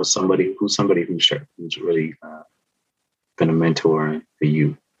 who's somebody who's really been a mentor for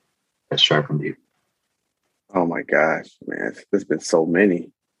you, has sharpened you? Oh my gosh, man! There's been so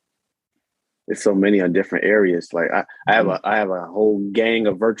many. There's so many on different areas. Like I have a whole gang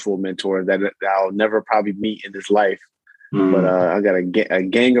of virtual mentors that I'll never probably meet in this life. But I got a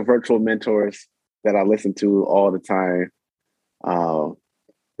gang of virtual mentors that I listen to all the time. You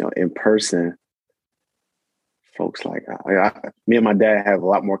know, in person, folks like me and my dad have a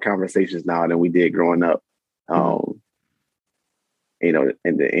lot more conversations now than we did growing up. You know,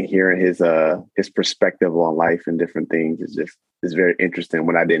 and hearing his perspective on life and different things is very interesting.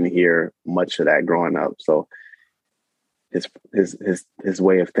 When I didn't hear much of that growing up, so his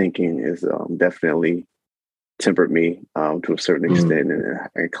way of thinking is definitely tempered me to a certain extent,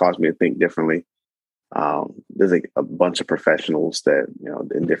 and caused me to think differently. There's a bunch of professionals that, you know,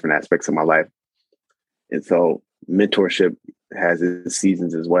 in different aspects of my life, and so mentorship has its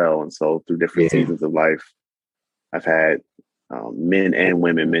seasons as well. And so through different seasons of life, I've had men and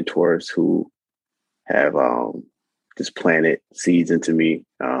women mentors who have just planted seeds into me.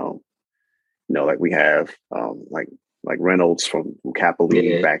 You know, like we have like Reynolds from Kappa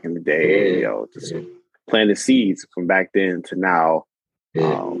League back in the day. You know, just planted seeds from back then to now.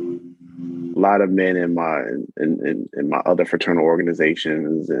 A lot of men in my other fraternal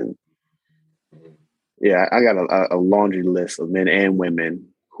organizations, and I got a laundry list of men and women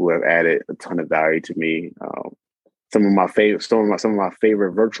who have added a ton of value to me. Some of my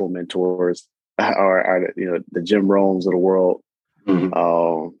favorite virtual mentors are you know, the Jim Rohns of the world.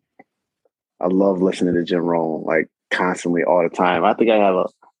 I love listening to Jim Rohn, like constantly all the time. I think I have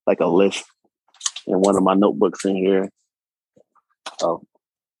a list in one of my notebooks in here of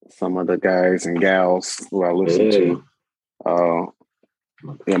some of the guys and gals who I listen to.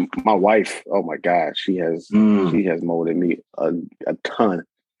 And my wife, oh my God, she has molded me a ton.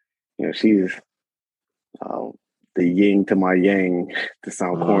 You know, she's the yin to my yang, to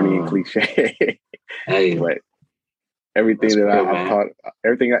sound corny and cliche. But everything that I've taught,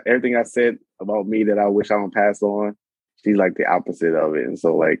 everything I said about me that I wish I would pass on, she's like the opposite of it. And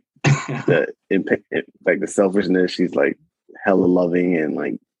so like the selfishness, she's like hella loving and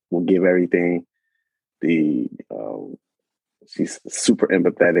like will give everything. She's super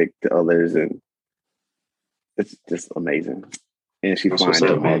empathetic to others, and it's just amazing. And she's flying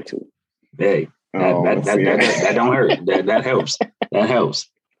in hard too. Hey, that don't hurt. That helps. That helps.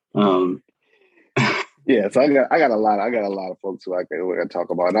 Yeah, so I got a lot of folks who I can talk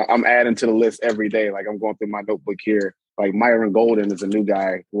about. I'm adding to the list every day. Like I'm going through my notebook here. Like Myron Golden is a new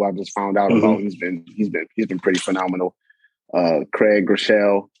guy who I just found out about. He's been pretty phenomenal. Craig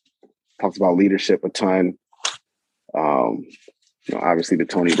Groeschel talks about leadership a ton. You know, obviously the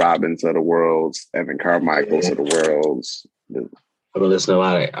Tony Robbins of the worlds, Evan Carmichael's of the worlds. I've been listening to a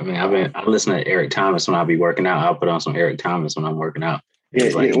lot of. I listen to Eric Thomas when I be working out. I'll put on some Eric Thomas when I'm working out. Yeah,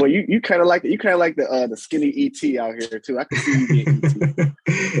 like, well, you kind of like the skinny ET out here too. I can see you being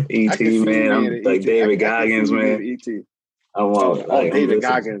ET. ET, man. I'm like David Goggins, man. ET. David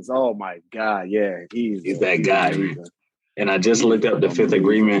Goggins. Oh my God, yeah, he's that guy, man. And I just looked up the Fifth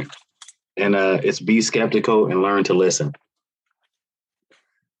Agreement And it's be skeptical and learn to listen.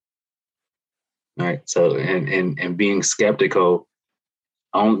 All right. So and being skeptical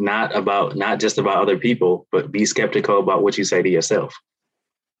on not just about other people, but be skeptical about what you say to yourself.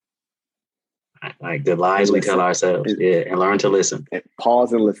 Like the lies we tell ourselves. And learn to listen. And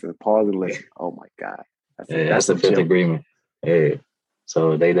pause and listen. Pause and listen. Oh my God. That's the fifth agreement. Yeah.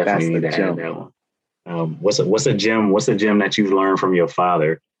 So they definitely need to have that one. What's a gem that you've learned from your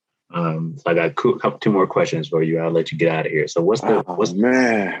father? So I got two more questions for you. I'll let you get out of here. So what's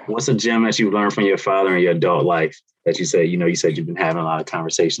a gem that you learned from your father in your adult life that you said, you said you've been having a lot of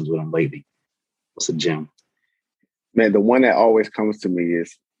conversations with him lately? What's a gem? Man, the one that always comes to me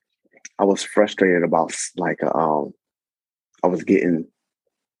is I was frustrated about I was getting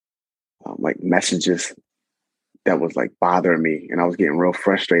like messages that was like bothering me, and I was getting real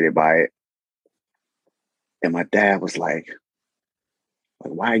frustrated by it. And my dad was like,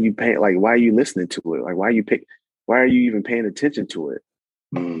 why are you paying? Like, why are you listening to it? Like, why are you even paying attention to it?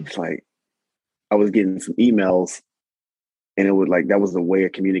 It's like I was getting some emails, and it was like that was a way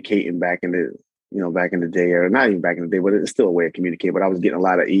of communicating back in the day, or not even back in the day, but it's still a way of communicating. But I was getting a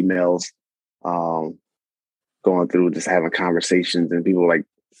lot of emails, going through just having conversations, and people like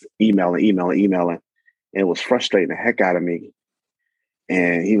emailing, and it was frustrating the heck out of me.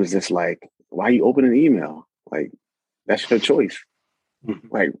 And he was just like, "Why are you opening the email? Like, that's your choice."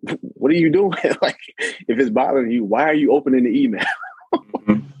 Like, what are you doing? Like, if it's bothering you, why are you opening the email?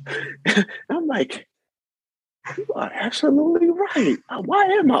 I'm like, you are absolutely right. Why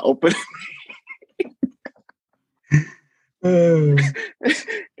am I opening?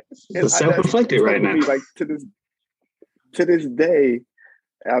 It's self-inflicted right now. Like to this day,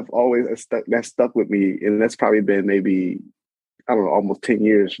 I've always stuck with me, and that's probably been maybe, I don't know, almost 10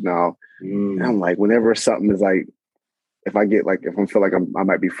 years now. And I'm like, whenever something is like, if I feel like I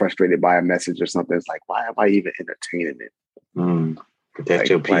might be frustrated by a message or something, it's like, why am I even entertaining it? Protect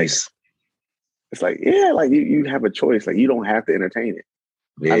your peace. It's like, yeah, like you have a choice. Like, you don't have to entertain it.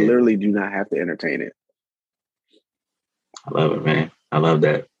 Yeah. I literally do not have to entertain it. I love it, man. I love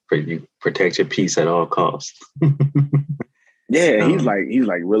that. You protect your peace at all costs. Yeah, he's like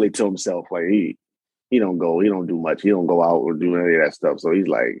really to himself. Like he don't do much. He don't go out or do any of that stuff. So he's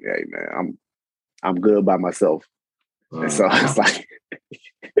like, hey man, I'm good by myself. And so it's like,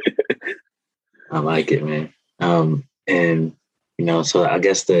 I like it, man. And so I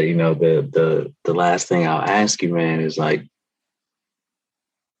guess the last thing I'll ask you, man, is like,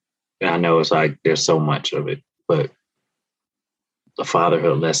 I know it's like there's so much of it, but the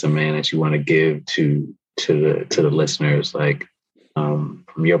fatherhood lesson, man, that you want to give to the listeners, like,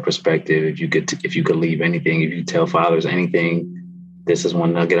 from your perspective, if you could leave anything, if you tell fathers anything, this is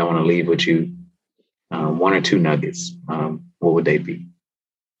one nugget I want to leave with you. One or two nuggets. What would they be?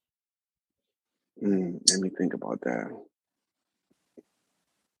 Let me think about that.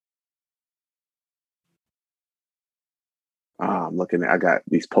 I'm looking I got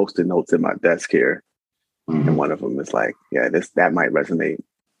these Post-it notes in my desk here. And one of them is like, yeah, that might resonate.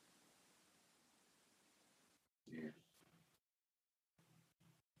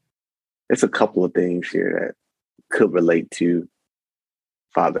 It's a couple of things here that could relate to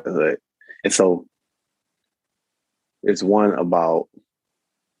fatherhood. And so it's one about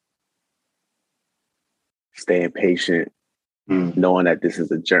staying patient, knowing that this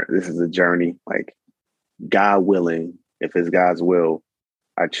is a journey. Like, God willing, if it's God's will,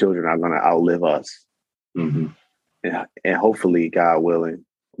 our children are going to outlive us. And hopefully, God willing,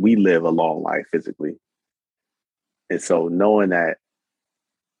 we live a long life physically. And so knowing that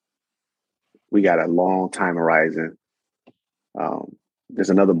we got a long time horizon. There's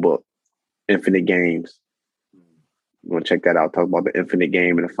another book, Infinite Games. You want to check that out? Talk about the infinite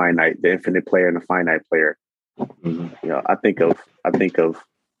game and the infinite player and the finite player. I think of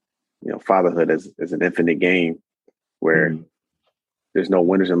fatherhood as an infinite game where there's no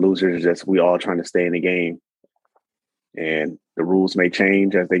winners and losers. Just we all trying to stay in the game. And the rules may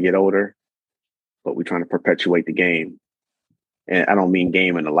change as they get older, but we're trying to perpetuate the game. And I don't mean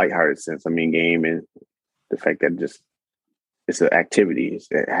game in a lighthearted sense. I mean game in the fact that it's an activity.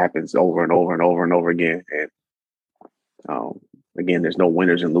 It happens over and over and over and over again. And again, there's no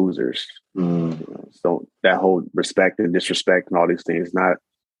winners and losers. So that whole respect and disrespect and all these things, not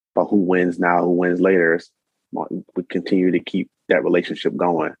about who wins now, who wins later. We continue to keep that relationship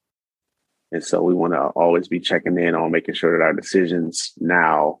going. And so we want to always be checking in on making sure that our decisions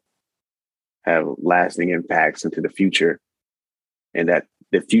now have lasting impacts into the future, and that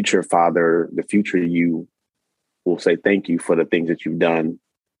the future father, the future you, will say thank you for the things that you've done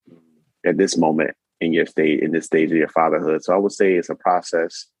at this moment in this stage of your fatherhood. So I would say it's a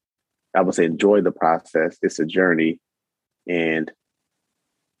process I would say enjoy the process. It's a journey. And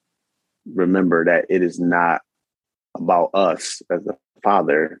remember that it is not about us as a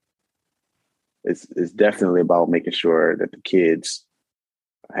father. It's definitely about making sure that the kids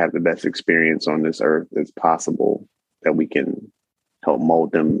have the best experience on this earth as possible, that we can help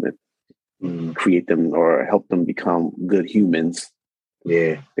mold them and create them or help them become good humans.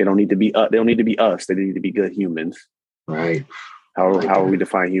 Yeah. They don't need to be they don't need to be us. They need to be good humans. Right. How we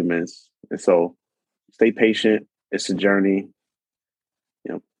define humans. And so stay patient. It's a journey.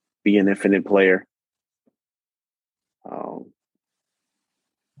 You know, be an infinite player.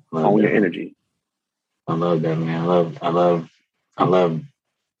 Own your energy. I love that, man. I love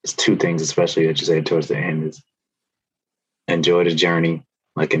it's two things, especially that you say towards the end, is enjoy the journey,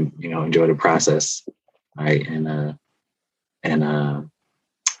 like, and, you know, enjoy the process. Right. And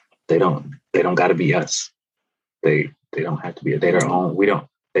they don't got to be us. They don't have to be, they're their own.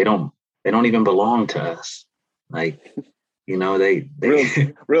 They don't even belong to us. Like, you know, they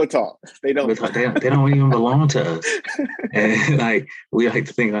real talk. They don't even belong to us. And like, we like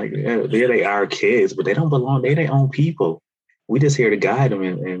to think like, yeah, they are kids, but they don't belong. They their own people. We just here to guide them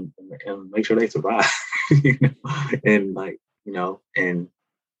and make sure they survive. You know? And like, you know, and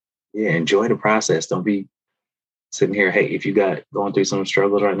yeah, enjoy the process. Don't be sitting here. Hey, if you got going through some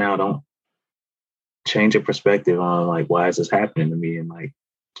struggles right now, don't change your perspective on like, why is this happening to me? And like,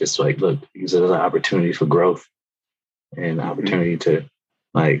 just like, look, use it as an opportunity for growth and opportunity to,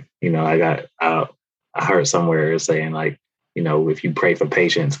 like, you know, I heard somewhere saying like, you know, if you pray for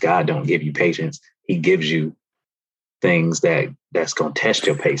patience, God don't give you patience. He gives you things that's going to test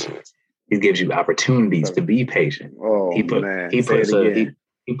your patience. He gives you opportunities to be patient. Oh, he puts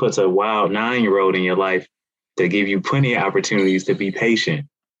a wild 9-year-old in your life to give you plenty of opportunities to be patient.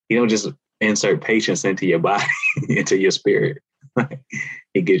 He don't just insert patience into your body, into your spirit.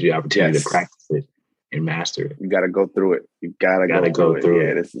 He gives you opportunity to practice it and master it. You got to go through it. You gotta go through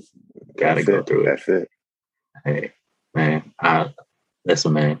it. Yeah, go through it. That's it. Hey, man,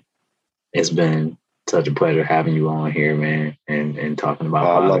 listen, man, it's been such a pleasure having you on here, man, and talking about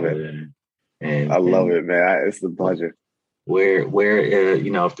fatherhood. I love it, man. It's a pleasure. Where you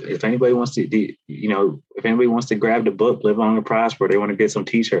know, if anybody wants to, you know, if anybody wants to grab the book, Live Long and Prosper, they want to get some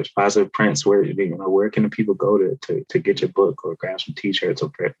T-shirts, Positive Printz, where can the people go to get your book or grab some T-shirts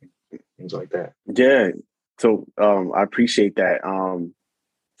or things like that? Yeah. So I appreciate that.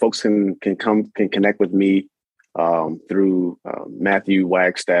 Folks can connect with me through Matthew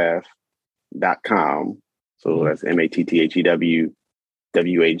Wagstaff.com. So that's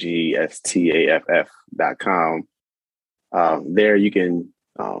MatthewWagstaff.com. There you can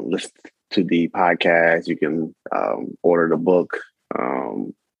listen to the podcast. You can order the book.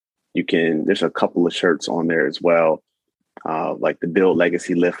 There's a couple of shirts on there as well, like the Build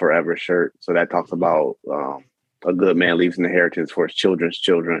Legacy, Live Forever shirt. So that talks about a good man leaves an inheritance for his children's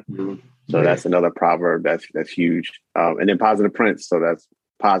children. Mm-hmm. So that's another proverb that's huge. And then Positive Printz. So that's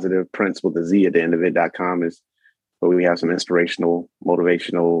Positive Printz with a Z at the end of it.com is where we have some inspirational,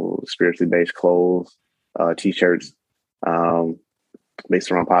 motivational, spiritually based clothes, T-shirts,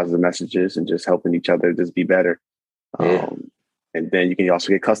 based around positive messages and just helping each other just be better. And then you can also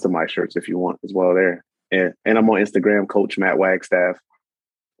get customized shirts if you want as well there. And I'm on Instagram, Coach Matt Wagstaff,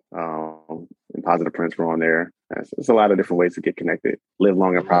 and Positive Printz, we're on there. There's a lot of different ways to get connected. Live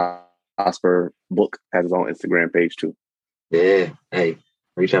Long and Prosper book has his own Instagram page too. Yeah. Hey,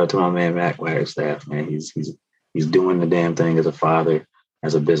 reach out to my man, Matt Wagstaff, man. He's doing the damn thing as a father,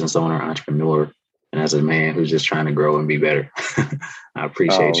 as a business owner, entrepreneur, and as a man who's just trying to grow and be better. I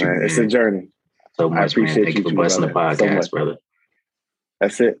appreciate you, man. It's a journey. So much, man. Thank you for blessing the podcast, brother.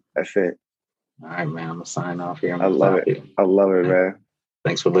 That's it. All right, man. I'm going to sign off here. I love it, man.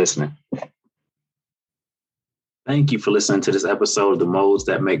 Thanks for listening. Thank you for listening to this episode of The Modes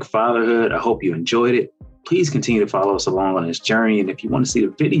That Make Fatherhood. I hope you enjoyed it. Please continue to follow us along on this journey. And if you want to see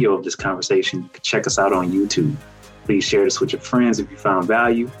the video of this conversation, you can check us out on YouTube. Please share this with your friends if you found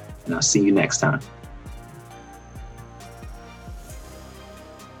value. And I'll see you next time.